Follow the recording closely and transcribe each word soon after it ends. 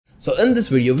So in this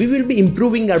video, we will be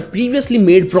improving our previously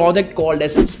made project called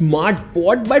as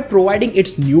Octopart by providing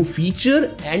its new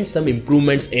feature and some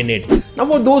improvements in it. Now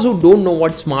for those who don't know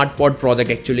what Octopart project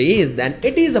actually is, then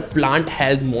it is a plant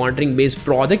health monitoring based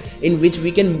project in which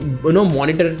we can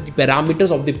monitor the parameters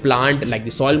of the plant like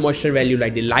the soil moisture value,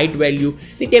 like the light value,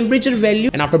 the temperature value,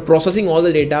 and after processing all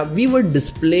the data, we were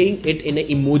displaying it in an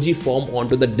emoji form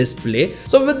onto the display.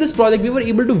 So with this project, we were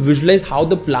able to visualize how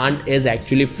the plant is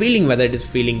actually feeling, whether it is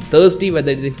feeling thirsty,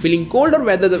 whether it is feeling cold, or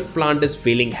whether the plant is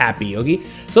feeling happy. Okay,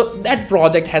 so that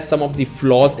project has some of the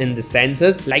flaws in the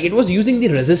sensors, like it was using the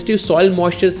resistive soil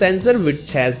moisture sensor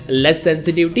which has less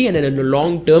sensitivity, and in the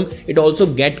long term it also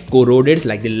get corroded,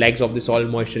 like the legs of the soil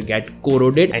moisture get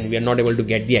corroded and we are not able to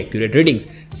get the accurate readings.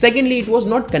 Secondly, it was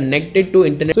not connected to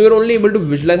internet, so you're only able to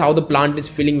visualize how the plant is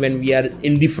feeling when we are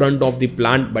in the front of the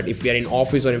plant, but if we are in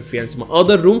office or if we are in some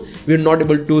other room, we are not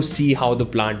able to see how the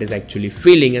plant is actually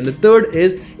feeling. And the third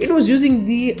is it was using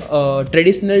the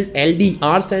traditional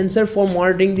LDR sensor for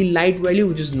monitoring the light value,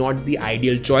 which is not the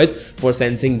ideal choice for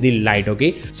sensing the light.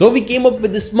 Okay, so we came up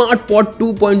with the Octopart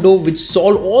 2.0 which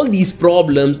solve all these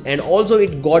problems, and also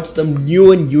it got some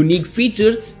new and unique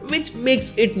features which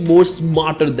makes it more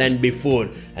smarter than before.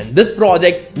 And this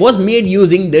project was made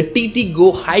using the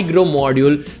TTGO HiGrow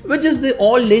module, which is the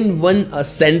all-in-one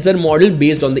sensor module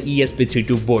based on the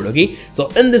ESP32 board. Okay, so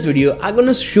in this video I'm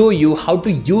gonna show you how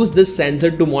to use this sensor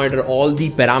to monitor all the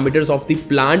parameters of the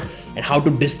plant and how to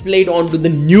display it onto the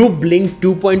new Blynk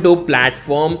 2.0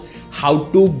 platform, how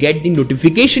to get the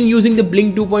notification using the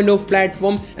Blynk 2.0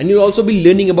 platform, and you'll also be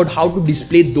learning about how to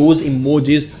display those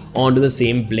emojis onto the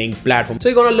same Blynk platform. So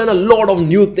you're gonna learn a lot of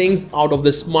new things out of the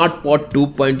Octopart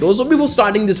 2.0. So before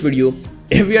starting this video,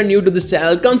 if you are new to this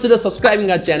channel, consider subscribing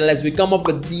our channel as we come up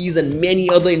with these and many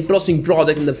other interesting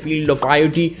projects in the field of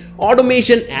IoT,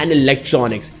 automation and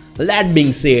electronics. That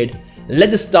being said,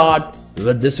 let's start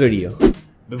with this video.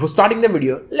 Before starting the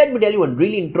video, let me tell you one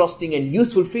really interesting and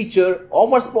useful feature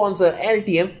of our sponsor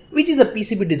LTM, which is a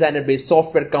PCB designer based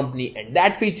software company, and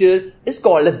that feature is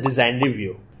called as Design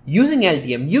Review. Using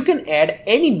LTM, you can add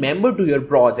any member to your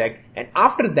project, and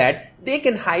after that, they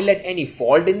can highlight any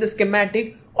fault in the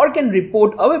schematic or can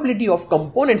report availability of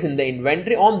components in the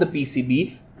inventory on the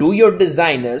PCB to your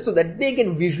designer so that they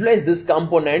can visualize this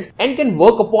components and can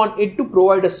work upon it to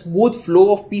provide a smooth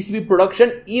flow of PCB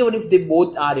production even if they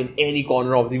both are in any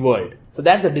corner of the world. So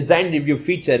that's the design review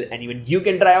feature, and even you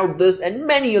can try out this and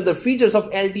many other features of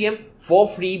LTM for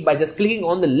free by just clicking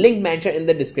on the link mentioned in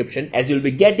the description, as you'll be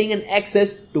getting an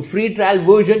access to free trial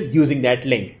version using that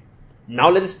link. Now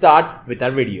let's start with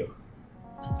our video.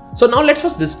 So now let's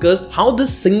first discuss how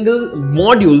this single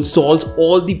module solves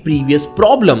all the previous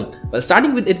problem. Well,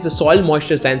 starting with it's a soil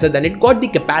moisture sensor, then it got the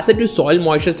capacitive soil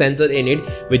moisture sensor in it,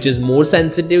 which is more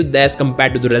sensitive as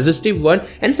compared to the resistive one,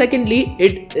 and secondly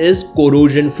it is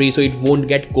corrosion free, so it won't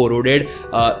get corroded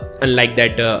unlike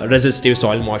that resistive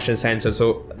soil moisture sensor.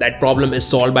 So that problem is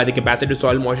solved by the capacitive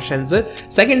soil moisture sensor.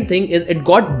 Second thing is it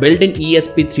got built-in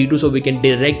ESP32, so we can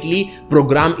directly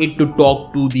program it to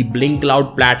talk to the Blynk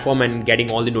cloud platform and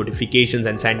getting all the notifications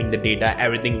and sending the data,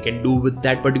 everything you can do with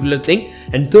that particular thing.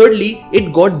 And thirdly,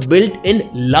 it got built-in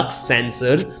lux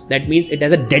sensor, that means it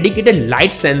has a dedicated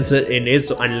light sensor in it,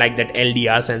 so unlike that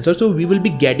LDR sensor, so we will be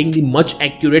getting the much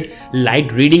accurate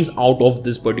light readings out of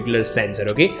this particular sensor.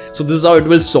 Okay, so this is how it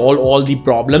will solve all the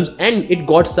problems, and it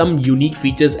got some unique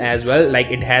features as well,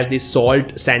 like it has the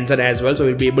salt sensor as well, so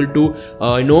we'll be able to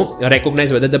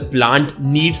recognize whether the plant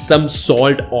needs some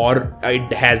salt or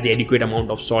it has the adequate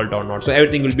amount of salt or not. So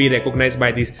everything will be recognized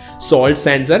by this salt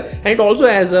sensor, and it also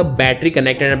has a battery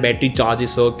connector and a battery charge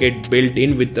circuit built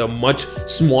in with a much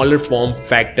smaller form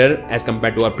factor as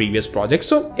compared to our previous project.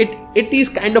 So it is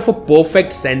kind of a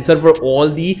perfect sensor for all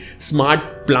the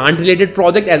smart plant related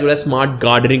project as well as smart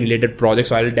gardening related projects.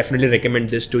 So I will definitely recommend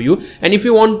this to you. And if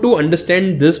you want to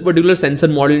understand this particular sensor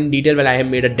model in detail, well, I have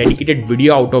made a dedicated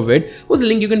video out of it, whose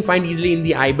link you can find easily in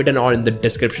the I button or in the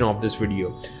description of this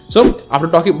video. So after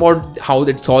talking about how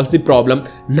it solves the problem,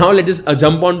 now let us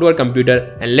jump onto our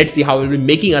computer and let's see how we'll be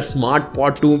making our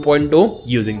Octopart 2.0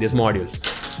 using this module.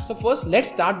 So first, let's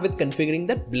start with configuring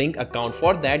that Blynk account.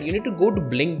 For that, you need to go to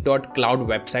blynk.cloud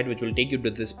website, which will take you to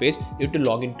this page. You have to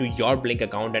log into your Blynk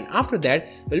account, and after that,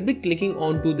 we'll be clicking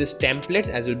onto this templates,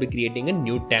 as we'll be creating a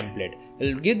new template.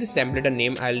 We'll give this template a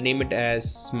name. I'll name it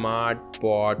as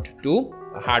Octopart 2.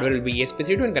 hardware will be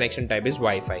ESP32 and connection type is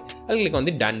Wi-Fi. I'll click on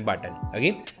the done button.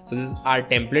 Okay, so this is our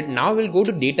template. Now we'll go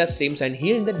to data streams, and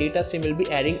here in the data stream we'll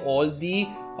be adding all the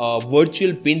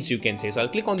virtual pins, you can say. So I'll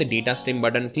click on the data stream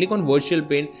button, click on virtual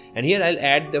pin, and here I'll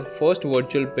add the first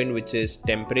virtual pin, which is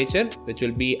temperature, which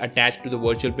will be attached to the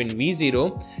virtual pin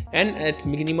V0, and its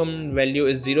minimum value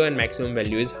is 0 and maximum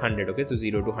value is 100. Okay, so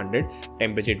 0 to 100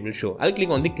 temperature it will show. I'll click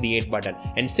on the create button,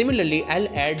 and similarly I'll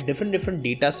add different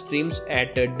data streams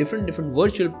at different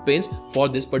virtual pins for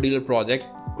this particular project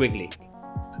quickly.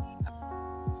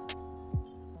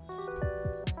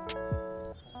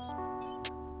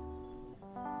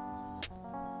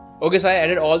 Okay, so I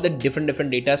added all the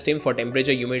different data stream for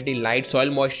temperature, humidity, light,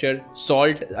 soil moisture,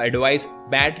 salt, advice,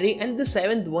 battery, and the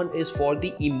 7th one is for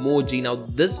the emoji. Now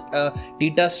this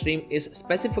data stream is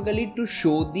specifically to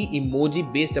show the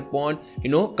emoji based upon,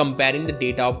 comparing the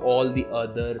data of all the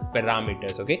other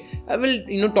parameters. Okay, I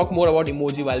will talk more about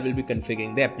emoji while we'll be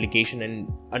configuring the application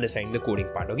and understanding the coding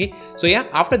part. Okay, so yeah,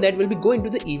 after that we'll be going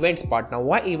to the events part. Now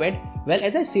why event? Well,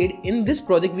 as I said, in this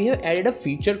project we have added a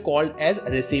feature called as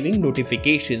receiving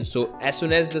notifications. So as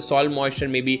soon as the soil moisture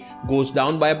maybe goes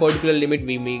down by a particular limit,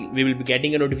 we will be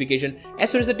getting a notification. As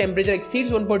soon as the temperature exceeds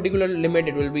one particular limit,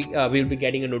 it will be we will be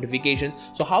getting a notification.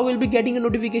 So how will be getting a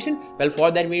notification? Well,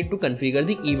 for that we need to configure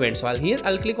the event. So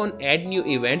I'll click on add new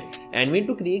event, and we need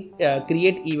to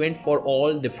create event for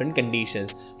all different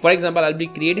conditions. For example, I'll be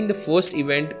creating the first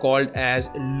event called as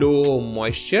low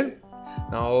moisture.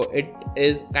 Now it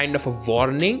is kind of a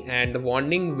warning, and the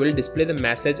warning will display the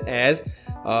message as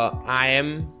I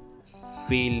am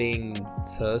feeling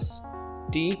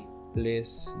thirsty,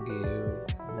 please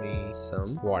give me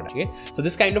some water. Okay, so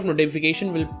this kind of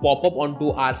notification will pop up onto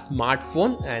our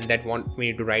smartphone, and that one we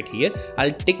need to write here.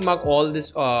 I'll tick mark all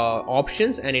these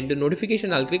options, and into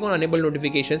notification I'll click on enable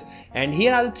notifications, and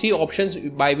here are the 3 options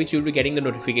by which you'll be getting the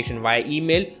notification: via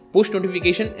email, push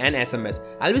notification, and SMS.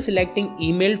 I'll be selecting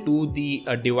email to the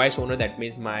device owner, that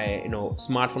means my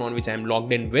smartphone on which I'm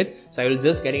logged in with. So I will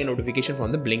just getting a notification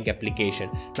from the Blynk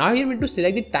application. Now here we need to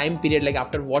select the time period, like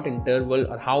after what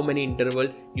interval or how many interval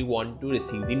you want to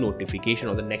receive the notification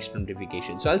or the next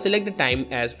notification. So I'll select the time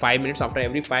as 5 minutes. After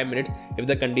every 5 minutes, if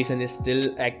the condition is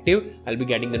still active, I'll be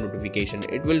getting the notification.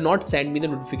 It will not send me the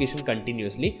notification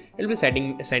continuously. It will be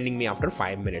sending me after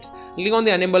 5 minutes. Click on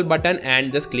the enable button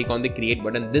and just click on the create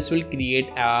button. This will create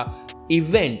a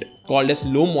event called as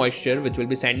low moisture, which will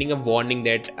be sending a warning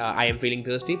that I am feeling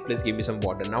thirsty, please give me some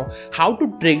water. Now how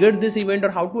to trigger this event or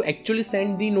how to actually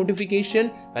send the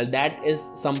notification, well, that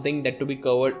is something that to be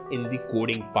covered in the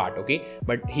coding part. Okay,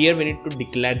 but here we need to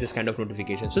declare this kind of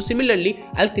notification. So similarly,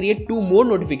 I'll create 2 more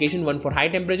notifications, one for high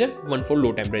temperature, one for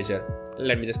low temperature.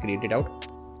 Let me just create it out.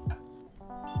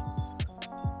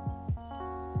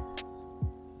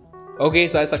 Okay,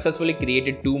 so I successfully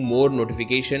created 2 more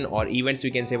notification or events, we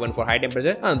can say, one for high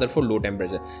temperature, another for low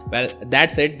temperature. Well,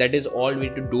 that's it. That is all we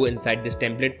need to do inside this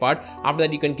template part. After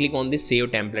that, you can click on the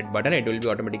save template button. It will be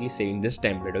automatically saving this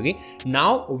template. Okay,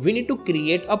 now we need to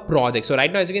create a project. So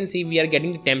right now, as you can see, we are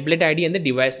getting the template ID and the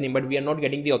device name, but we are not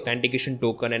getting the authentication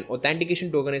token, and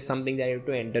authentication token is something that you have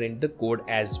to enter into the code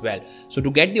as well. So to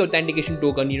get the authentication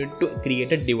token, you need to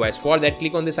create a device. For that,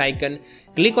 click on this icon,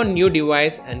 click on new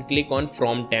device, and click on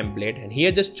from template. And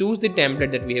here just choose the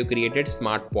template that we have created,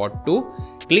 SmartPod 2.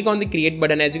 Click on the create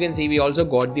button. As you can see, we also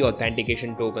got the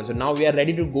authentication token. So now we are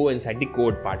ready to go inside the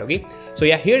code part. Okay, so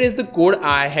yeah, here is the code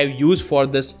I have used for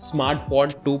this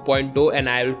SmartPod 2.0, and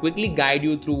I will quickly guide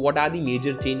you through what are the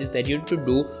major changes that you need to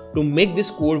do to make this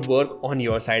code work on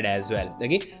your side as well.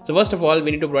 Okay, so first of all,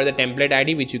 we need to provide the template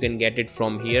ID, which you can get it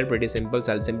from here. Pretty simple.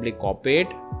 So I'll simply copy it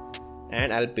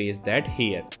and I'll paste that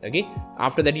here. Okay,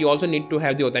 after that you also need to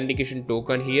have the authentication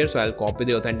token here. So I'll copy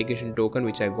the authentication token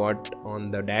which I got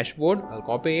on the dashboard. I'll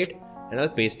copy it and I'll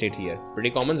paste it here. Pretty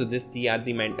common. So these 2 are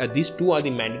the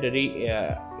mandatory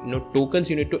tokens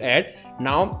you need to add.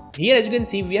 Now here, as you can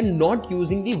see, we are not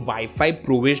using the Wi-Fi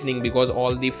provisioning because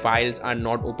all the files are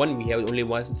not open. We have only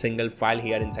one single file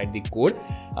here inside the code.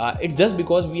 It's just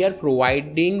because we are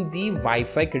providing the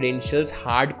Wi-Fi credentials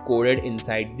hard coded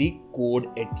inside the code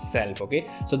itself. Okay,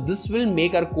 so this will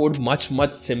make our code much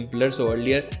simpler. So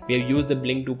earlier we have used the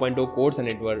Blynk 2.0 codes and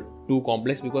it were too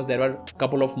complex because there were a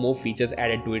couple of more features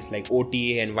added to it, like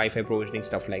OTA and Wi-Fi provisioning,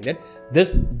 stuff like that.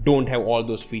 This don't have all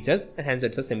those features, and hence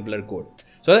it's a simpler code.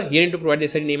 So here you need to provide the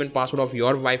SSID name and password of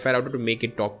your Wi-Fi router to make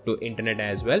it talk to internet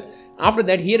as well. After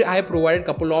that, here I have provided a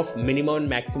couple of minimum and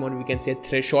maximum, we can say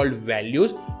threshold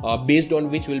values based on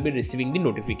which we'll be receiving the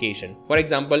notification. For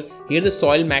example, here the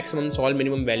soil maximum, soil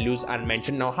minimum values are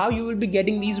mentioned. Now how you will be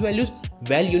getting these values?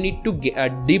 Well, you need to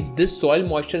dip this soil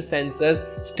moisture sensors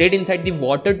straight inside the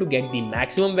water to get the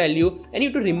maximum value, and you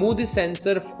have to remove the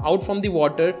sensor out from the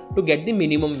water to get the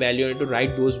minimum value, and to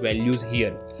write those values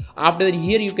here. After that,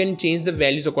 here you can change the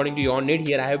values according to your need.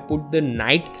 Here I have put the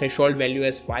night threshold value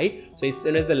as 5. So as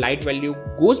soon as the light value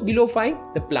goes below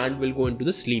 5, the plant will go into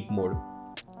the sleep mode.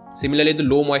 Similarly, the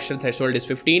low moisture threshold is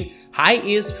 15, high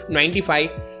is 95,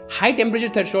 high temperature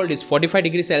threshold is 45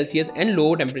 degrees Celsius, and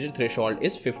low temperature threshold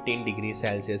is 15 degrees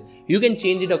Celsius. You can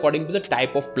change it according to the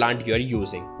type of plant you are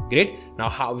using. Great. Now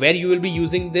where you will be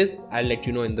using this, I'll let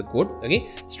you know in the code. Okay.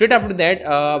 Straight after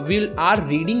that, we are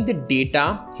reading the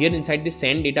data here inside the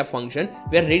send data function.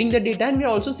 We are reading the data and we are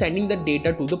also sending the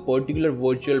data to the particular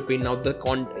virtual pin. Now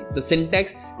the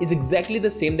syntax is exactly the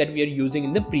same that we are using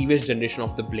in the previous generation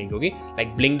of the Blynk. Okay,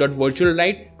 like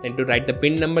Blynk.virtualWrite, then to write the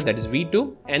pin number, that is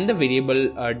V2, and the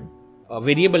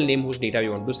variable name whose data we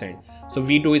want to send. So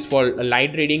V2 is for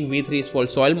light reading, V3 is for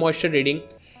soil moisture reading.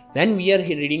 Then we are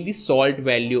reading the salt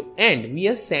value, and we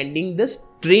are sending the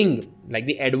string, like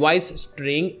the advice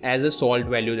string, as a salt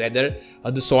value, whether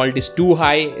the salt is too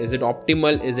high, is it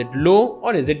optimal, is it low,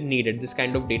 or is it needed. This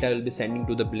kind of data will be sending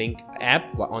to the Blynk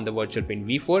app on the virtual pin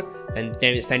V4.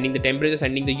 Then sending the temperature,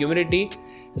 sending the humidity,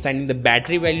 sending the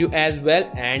battery value as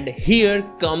well. And here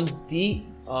comes the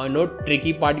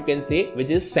tricky part, you can say, which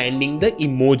is sending the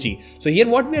emoji. So here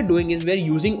what we are doing is we are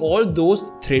using all those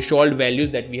threshold values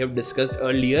that we have discussed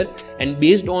earlier, and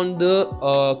based on the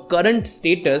current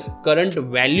status, current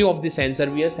value of the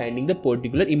sensor, we are sending the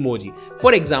particular emoji.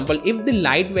 For example, if the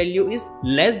light value is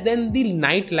less than the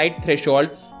night light threshold,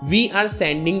 we are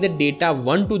sending the data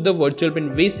 1 to the virtual pin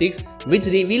V6, which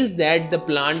reveals that the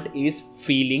plant is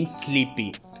feeling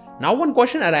sleepy. Now one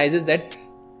question arises that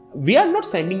we are not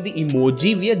sending the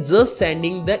emoji, we are just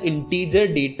sending the integer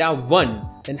data 1.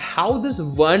 Then how this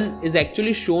 1 is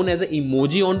actually shown as an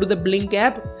emoji onto the Blynk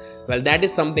app? Well, that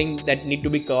is something that need to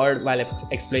be covered while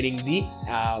explaining the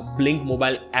Blynk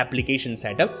mobile application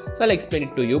setup. So I'll explain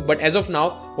it to you. But as of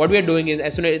now, what we are doing is,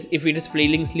 as soon as if it is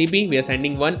feeling sleepy, we are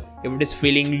sending 1. If it is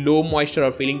feeling low moisture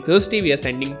or feeling thirsty, we are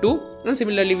sending 2. And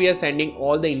similarly, we are sending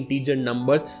all the integer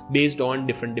numbers based on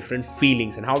different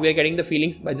feelings. And how we are getting the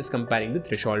feelings? By just comparing the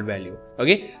threshold value.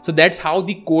 Okay, so that's how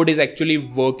the code is actually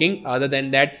working. Other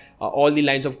than that, all the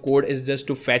lines of code is just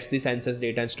to fetch the sensors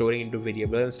data and storing into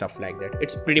variables and stuff like that.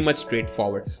 It's pretty much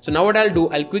straightforward. So now what I'll do,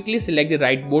 I'll quickly select the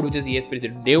right board, which is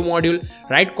ESP32 dev module,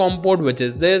 right COM port, which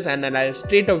is this, and then I'll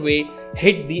straight away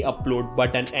hit the upload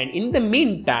button. And in the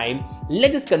meantime,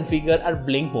 let us configure our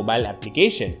Blynk mobile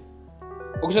application.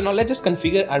 Okay, so now let's just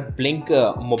configure our Blynk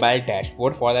mobile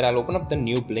dashboard. For that, I'll open up the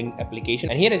new Blynk application,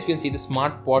 and here as you can see, the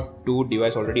SmartPod 2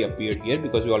 device already appeared here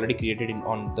because we already created it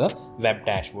on the web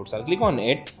dashboard. So I'll click on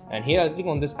it, and here I'll click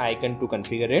on this icon to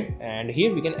configure it, and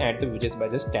here we can add the widgets by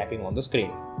just tapping on the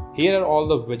screen. Here are all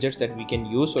the widgets that we can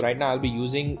use. So right now I'll be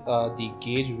using the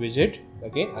gauge widget.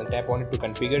 Okay, I'll tap on it to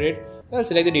configure it. I'll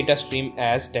select the data stream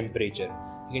as temperature.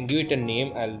 You can give it a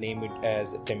name. I'll name it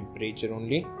as temperature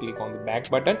only. Click on the back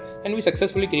button, and we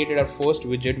successfully created our first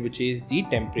widget, which is the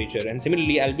temperature. And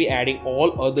similarly, I'll be adding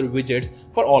all other widgets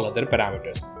for all other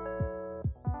parameters.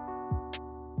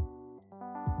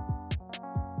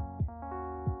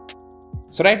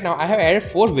 So right now I have added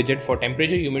 4 widgets for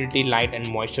temperature, humidity, light and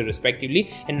moisture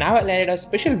respectively, and now I'll add a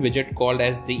special widget called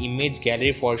as the image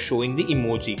gallery for showing the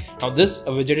emoji. Now this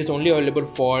widget is only available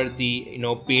for the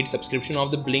paid subscription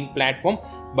of the Blynk platform,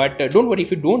 but don't worry,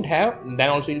 if you don't have, then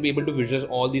also you'll be able to visualize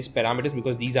all these parameters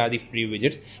because these are the free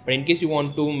widgets. But in case you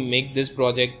want to make this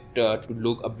project to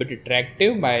look a bit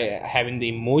attractive by having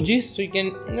the emojis, so you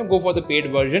can go for the paid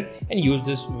version and use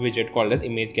this widget called as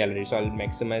image gallery. So I'll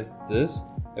maximize this.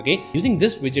 Okay, using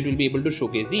this widget we'll be able to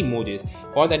showcase the emojis.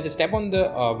 For that, just tap on the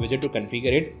widget to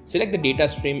configure it, select the data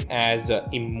stream as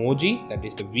emoji, that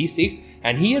is the V6,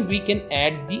 and here we can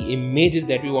add the images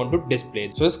that we want to display.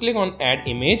 So just click on add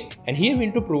image, and here we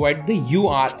need to provide the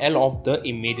URL of the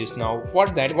images. Now for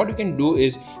that, what you can do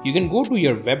is you can go to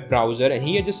your web browser and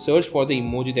here just search for the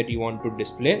emoji that you want to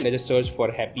display. Let's just search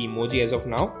for happy emoji as of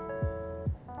now.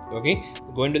 Okay,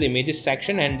 go into the images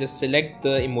section and just select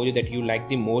the emoji that you like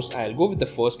the most. I'll go with the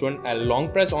first one. I'll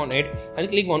long press on it and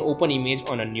click on open image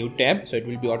on a new tab, so it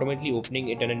will be automatically opening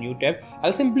it in a new tab.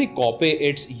 I'll simply copy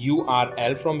its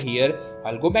URL from here.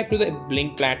 I'll go back to the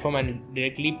Blynk platform and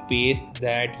directly paste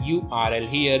that URL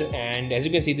here, and as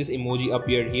you can see, this emoji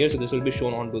appeared here, so this will be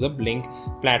shown onto the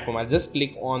Blynk platform. I'll just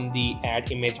click on the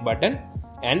add image button,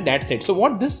 and that's it. So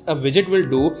what this widget will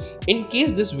do, in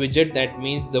case this widget, that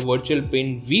means the virtual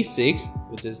pin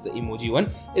V6, which is the emoji one,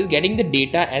 is getting the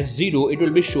data as 0, it will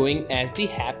be showing as the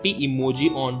happy emoji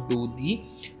onto the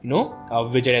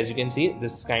widget. As you can see,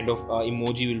 this kind of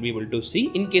emoji will be able to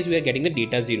see in case we are getting the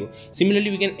data 0.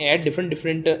 Similarly, we can add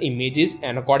different images,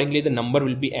 and accordingly the number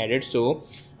will be added, so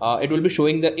it will be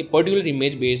showing the particular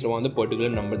image based on the particular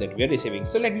number that we are receiving.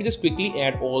 So let me just quickly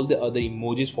add all the other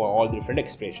emojis for all different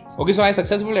expressions. Okay, so I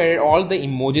successfully added all the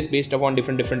emojis based upon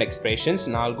different expressions.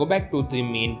 Now I'll go back to the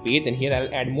main page, and here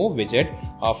I'll add more widget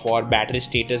for battery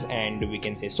status, and we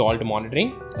can say salt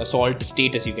monitoring, salt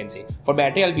status you can say. For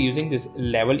battery, I'll be using this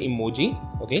level emoji.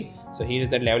 Okay, so here is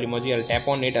that level emoji. I'll tap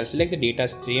on it, I'll select the data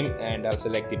stream, and I'll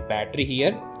select the battery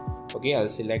here. Okay, I'll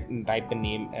select and type the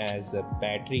name as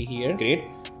battery here. Great.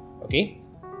 Okay,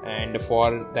 and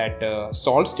for that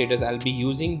salt status, I'll be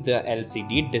using the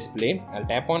LCD display. I'll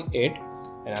tap on it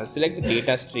and I'll select the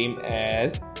data stream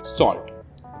as salt.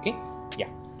 Okay, yeah.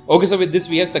 Okay, so with this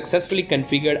we have successfully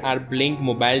configured our Blynk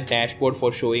mobile dashboard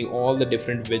for showing all the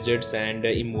different widgets and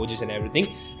emojis and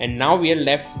everything. And now we are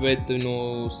left with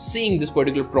seeing this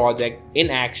particular project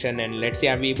in action, and let's see,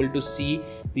 are we able to see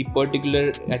the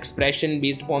particular expression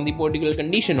based upon the particular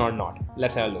condition or not.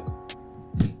 Let's have a look.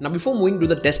 Now before moving to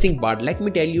the testing part, let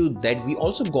me tell you that we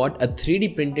also got a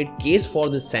 3D printed case for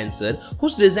this sensor,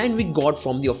 whose design we got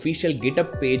from the official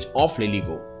GitHub page of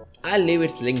LilyGo. I'll leave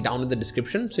its link down in the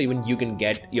description, so even you can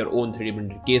get your own 3D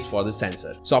printed case for the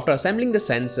sensor. So after assembling the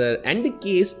sensor and the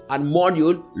case, our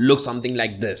module looks something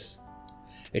like this.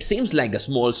 It seems like a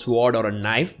small sword or a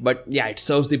knife, but yeah, it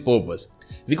serves the purpose.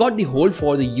 We got the hole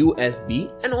for the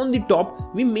USB, and on the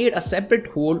top we made a separate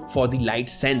hole for the light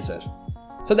sensor.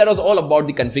 So that was all about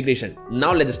the configuration.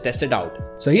 Now let's test it out.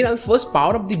 So here I'll first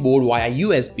power up the board via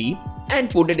USB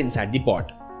and put it inside the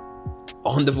pot.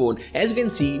 On the phone, as you can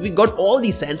see, we got all the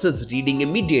sensors reading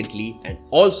immediately, and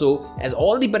also as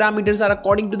all the parameters are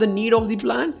according to the need of the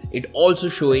plant, it also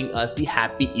showing us the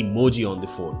happy emoji on the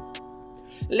phone.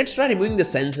 Let's try removing the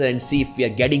sensor and see if we are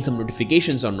getting some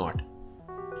notifications or not.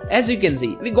 As you can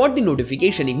see, we got the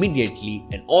notification immediately,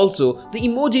 and also the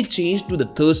emoji changed to the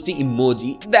thirsty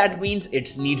emoji. That means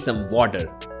it needs some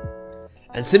water.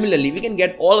 And similarly, we can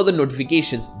get all other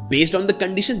notifications based on the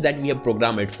conditions that we have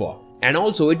programmed it for. And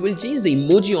also it will change the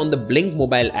emoji on the Blynk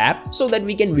mobile app so that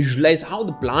we can visualize how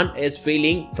the plant is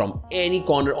feeling from any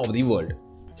corner of the world.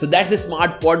 So that's the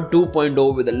SmartPot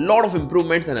 2.0 with a lot of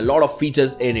improvements and a lot of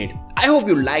features in it. I hope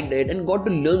you liked it and got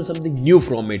to learn something new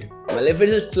from it. Well, if it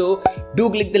is so,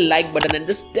 do click the like button and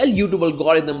just tell YouTube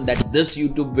algorithm that this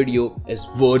YouTube video is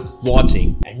worth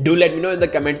watching. And do let me know in the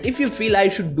comments if you feel I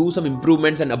should do some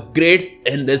improvements and upgrades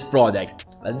in this project.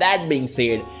 Well, that being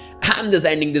said, I'm just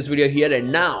ending this video here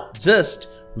and now. Just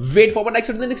wait for my next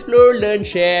video and explore, learn,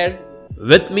 share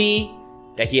with me,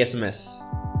 TechieSMS.